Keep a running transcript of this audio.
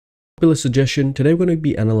Popular suggestion, today we're going to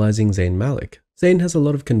be analyzing Zayn Malik. Zayn has a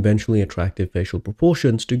lot of conventionally attractive facial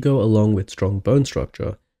proportions to go along with strong bone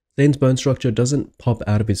structure. Zayn's bone structure doesn't pop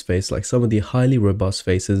out of his face like some of the highly robust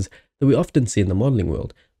faces that we often see in the modeling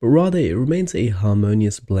world, but rather it remains a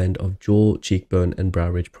harmonious blend of jaw, cheekbone, and brow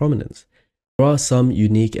ridge prominence. There are some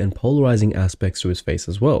unique and polarizing aspects to his face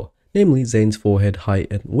as well, namely Zayn's forehead height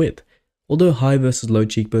and width. Although high versus low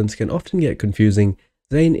cheekbones can often get confusing,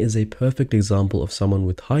 Zayn is a perfect example of someone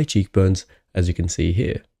with high cheekbones, as you can see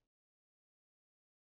here.